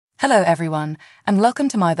Hello everyone, and welcome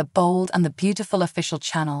to my The Bold and the Beautiful official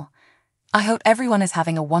channel. I hope everyone is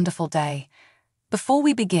having a wonderful day. Before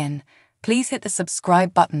we begin, please hit the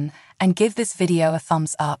subscribe button and give this video a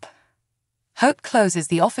thumbs up. Hope closes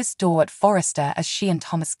the office door at Forrester as she and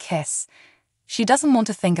Thomas kiss. She doesn't want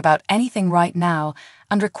to think about anything right now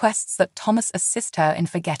and requests that Thomas assist her in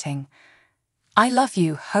forgetting. "I love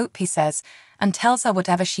you, Hope," he says, and tells her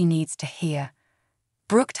whatever she needs to hear.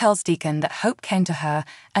 Brooke tells Deacon that Hope came to her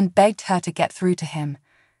and begged her to get through to him.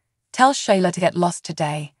 "Tell Shayla to get lost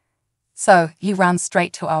today." "So, you ran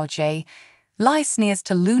straight to RJ. Lai sneers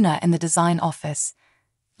to Luna in the design office.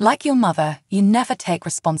 "Like your mother, you never take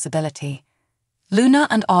responsibility." Luna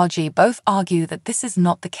and RG both argue that this is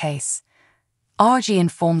not the case. RG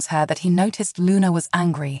informs her that he noticed Luna was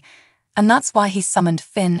angry, and that's why he summoned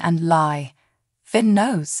Finn and Lai. "Finn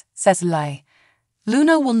knows," says Lai.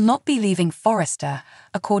 Luna will not be leaving Forrester,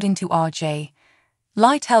 according to RJ.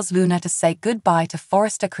 Lai tells Luna to say goodbye to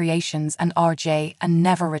Forrester Creations and RJ and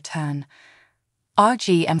never return.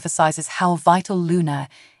 RG emphasizes how vital Luna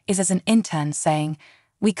is as an intern, saying,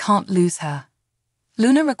 "We can't lose her."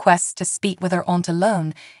 Luna requests to speak with her aunt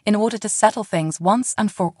alone in order to settle things once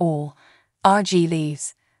and for all. RG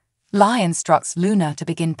leaves. Lai instructs Luna to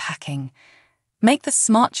begin packing. "Make the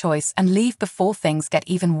smart choice and leave before things get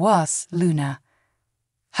even worse, Luna."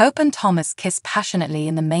 Hope and Thomas kiss passionately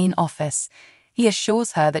in the main office. He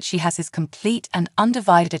assures her that she has his complete and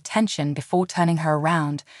undivided attention before turning her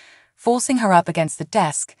around, forcing her up against the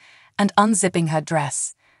desk and unzipping her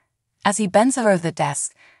dress. As he bends her over the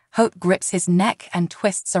desk, Hope grips his neck and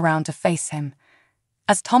twists around to face him.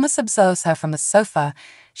 As Thomas observes her from the sofa,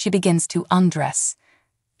 she begins to undress.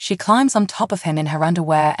 She climbs on top of him in her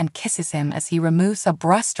underwear and kisses him as he removes her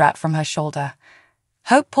bra strap from her shoulder.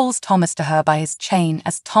 Hope pulls Thomas to her by his chain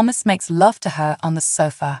as Thomas makes love to her on the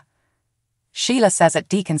sofa. Sheila says at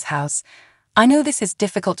Deacon's house, "I know this is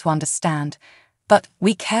difficult to understand, but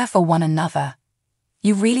we care for one another.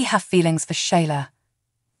 You really have feelings for Shayla."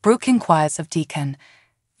 Brooke inquires of Deacon,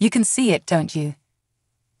 "You can see it, don't you?"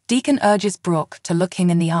 Deacon urges Brooke to look him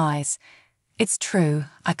in the eyes. "It's true,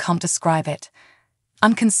 I can't describe it.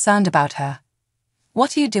 I'm concerned about her."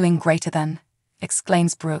 "What are you doing greater than?"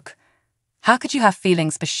 exclaims Brooke. "How could you have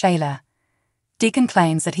feelings for Shayla?" Deacon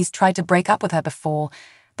claims that he's tried to break up with her before,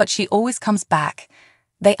 but she always comes back.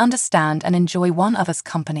 They understand and enjoy one another's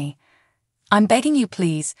company. "I'm begging you,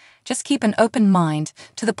 please, just keep an open mind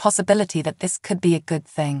to the possibility that this could be a good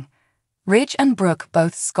thing." Ridge and Brooke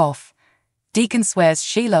both scoff. Deacon swears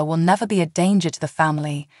Sheila will never be a danger to the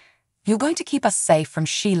family. "You're going to keep us safe from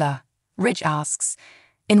Sheila?" Ridge asks.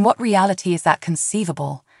 "In what reality is that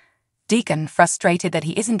conceivable?" Deacon, frustrated that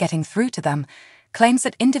he isn't getting through to them, claims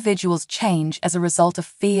that individuals change as a result of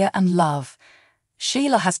fear and love.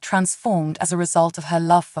 Sheila has transformed as a result of her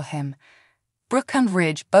love for him. Brooke and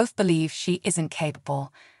Ridge both believe she isn't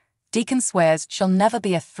capable. Deacon swears she'll never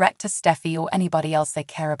be a threat to Steffi or anybody else they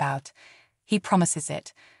care about. He promises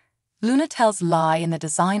it. Luna tells Lai in the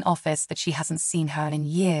design office that she hasn't seen her in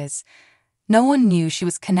years. No one knew she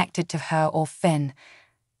was connected to her or Finn.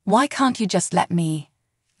 "Why can't you just let me?"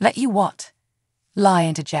 "Let you what?" Lai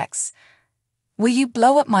interjects. "Will you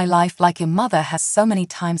blow up my life like your mother has so many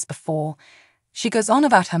times before?" She goes on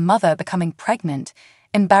about her mother becoming pregnant,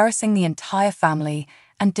 embarrassing the entire family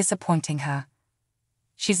and disappointing her.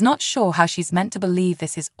 She's not sure how she's meant to believe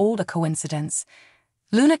this is all a coincidence.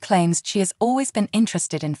 Luna claims she has always been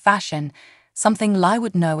interested in fashion, something Lai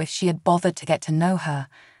would know if she had bothered to get to know her.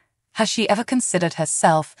 Has she ever considered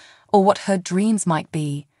herself or what her dreams might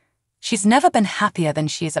be? She's never been happier than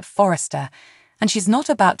she is at Forrester, and she's not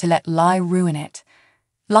about to let Lai ruin it.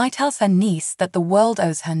 Lai tells her niece that the world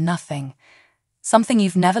owes her nothing. "Something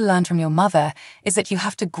you've never learned from your mother is that you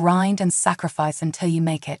have to grind and sacrifice until you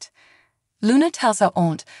make it." Luna tells her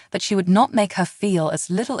aunt that she would not make her feel as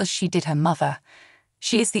little as she did her mother.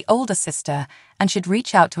 She is the older sister and should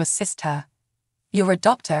reach out to assist her. "You're a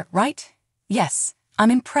doctor, right?" "Yes, I'm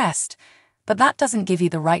impressed, but that doesn't give you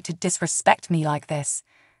the right to disrespect me like this."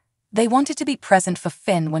 They wanted to be present for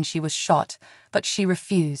Finn when she was shot, but she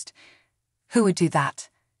refused. "Who would do that?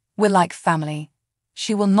 We're like family.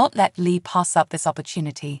 She will not let Lee pass up this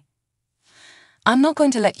opportunity." "I'm not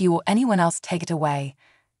going to let you or anyone else take it away."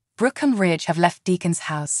 Brooke and Ridge have left Deacon's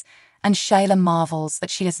house, and Shayla marvels that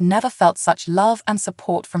she has never felt such love and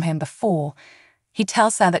support from him before. He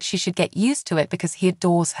tells her that she should get used to it because he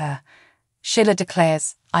adores her. Shayla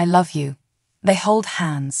declares, "I love you." They hold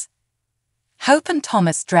hands. Hope and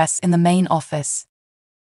Thomas dress in the main office,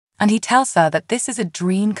 and he tells her that this is a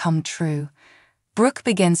dream come true. Brooke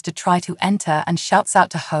begins to try to enter and shouts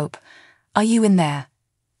out to Hope, "Are you in there?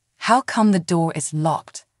 How come the door is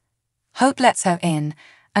locked?" Hope lets her in,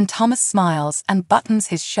 and Thomas smiles and buttons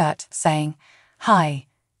his shirt, saying, "Hi,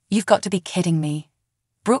 you've got to be kidding me."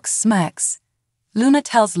 Brooke smirks. Luna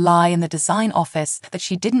tells Lai in the design office that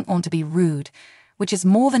she didn't want to be rude, which is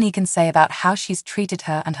more than he can say about how she's treated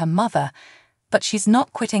her and her mother, but she's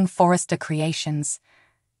not quitting Forrester Creations.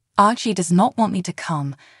 "Archie does not want me to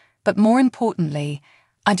come, but more importantly,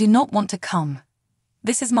 I do not want to come.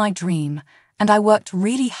 This is my dream, and I worked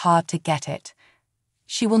really hard to get it."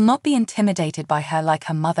 She will not be intimidated by her like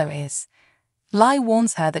her mother is. Lai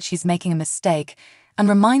warns her that she's making a mistake and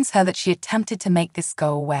reminds her that she attempted to make this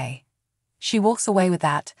go away. She walks away with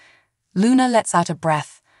that. Luna lets out a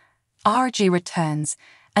breath. Archie returns,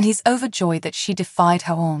 and he's overjoyed that she defied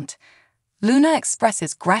her aunt. Luna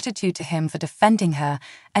expresses gratitude to him for defending her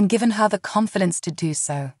and given her the confidence to do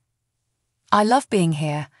so. "I love being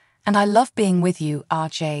here, and I love being with you,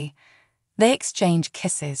 RJ." They exchange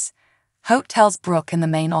kisses. Hope tells Brooke in the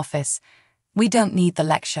main office, "We don't need the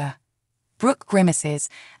lecture." Brooke grimaces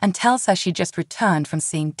and tells her she just returned from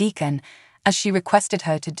seeing Deacon, as she requested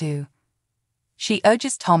her to do. She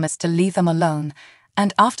urges Thomas to leave them alone,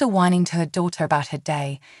 and after whining to her daughter about her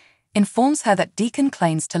day, informs her that Deacon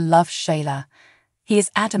claims to love Shayla. He is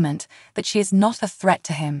adamant that she is not a threat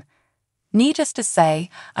to him. "Needless to say,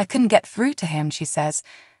 I couldn't get through to him," she says,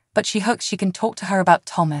 but she hopes she can talk to her about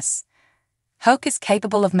Thomas. Hope is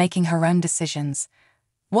capable of making her own decisions.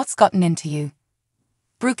 "What's gotten into you?"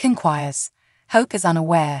 Brooke inquires. Hope is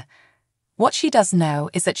unaware. What she does know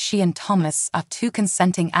is that she and Thomas are two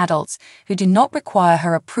consenting adults who do not require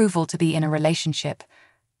her approval to be in a relationship.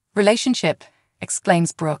 "Relationship?"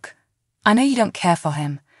 exclaims Brooke. "I know you don't care for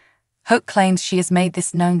him." Hope claims she has made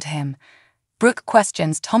this known to him. Brooke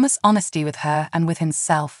questions Thomas' honesty with her and with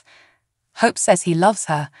himself. Hope says he loves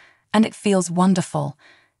her, and it feels wonderful.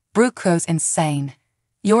 Brooke goes insane.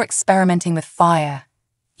 "You're experimenting with fire.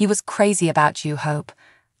 He was crazy about you, Hope.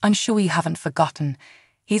 I'm sure you haven't forgotten.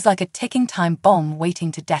 He's like a ticking time bomb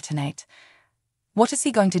waiting to detonate. What is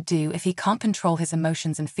he going to do if he can't control his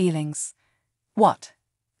emotions and feelings?" "What?"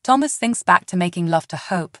 Thomas thinks back to making love to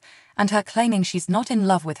Hope and her claiming she's not in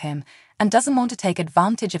love with him and doesn't want to take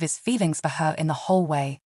advantage of his feelings for her in the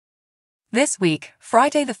hallway. This week,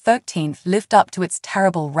 Friday the 13th lived up to its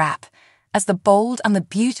terrible rap, as The Bold and the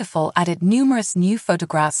Beautiful added numerous new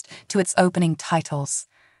photographs to its opening titles.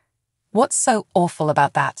 What's so awful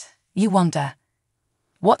about that, you wonder?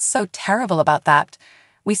 What's so terrible about that,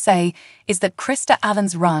 we say, is that Krista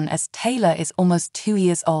Allen's run as Taylor is almost 2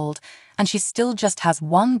 years old, and she still just has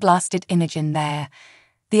one blasted image in there.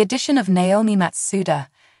 The addition of Naomi Matsuda,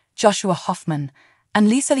 Joshua Hoffman, and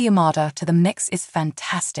Lisa Yamada to the mix is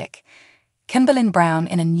fantastic. Kimberlyn Brown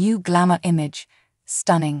in a new glamour image,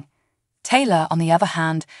 stunning. Taylor, on the other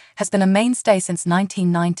hand, has been a mainstay since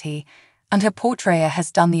 1990, and her portrayer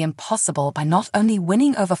has done the impossible by not only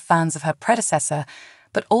winning over fans of her predecessor,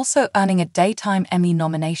 but also earning a Daytime Emmy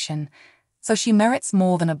nomination, so she merits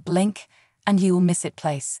more than a blink and you'll miss it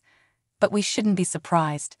place. But we shouldn't be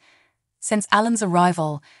surprised. Since Allen's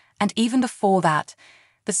arrival, and even before that,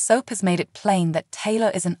 the soap has made it plain that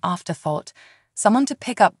Taylor is an afterthought, someone to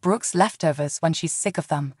pick up Brooke's leftovers when she's sick of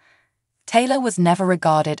them. Taylor was never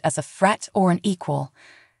regarded as a threat or an equal.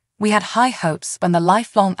 We had high hopes when the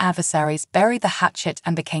lifelong adversaries buried the hatchet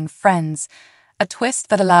and became friends, a twist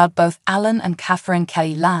that allowed both Allen and Catherine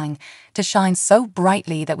Kelly Lang to shine so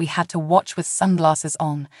brightly that we had to watch with sunglasses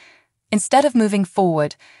on. Instead of moving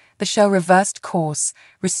forward, the show reversed course,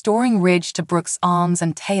 restoring Ridge to Brooke's arms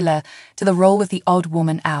and Taylor to the role with the odd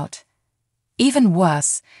woman out. Even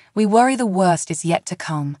worse, we worry the worst is yet to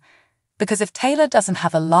come. Because if Taylor doesn't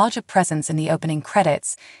have a larger presence in the opening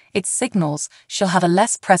credits, it signals she'll have a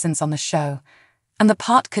less presence on the show. And the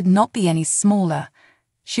part could not be any smaller.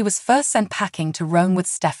 She was first sent packing to Rome with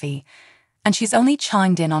Steffi, and she's only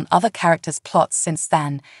chimed in on other characters' plots since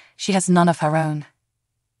then. She has none of her own.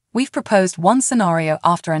 We've proposed one scenario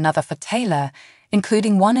after another for Taylor,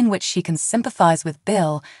 including one in which she can sympathize with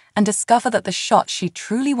Bill and discover that the shot she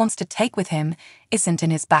truly wants to take with him isn't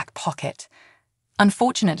in his back pocket.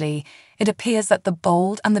 Unfortunately, it appears that The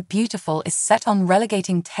Bold and the Beautiful is set on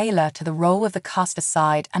relegating Taylor to the role of the cast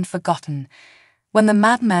aside and forgotten, when the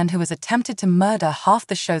madman who has attempted to murder half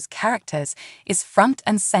the show's characters is front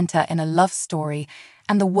and center in a love story,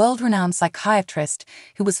 and the world-renowned psychiatrist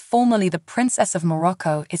who was formerly the Princess of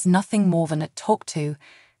Morocco is nothing more than a talk-to.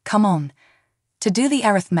 Come on. To do the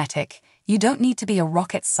arithmetic, you don't need to be a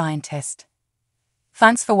rocket scientist.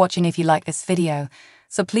 Thanks for watching. If you like this video,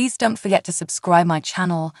 so please don't forget to subscribe my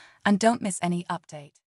channel and don't miss any update.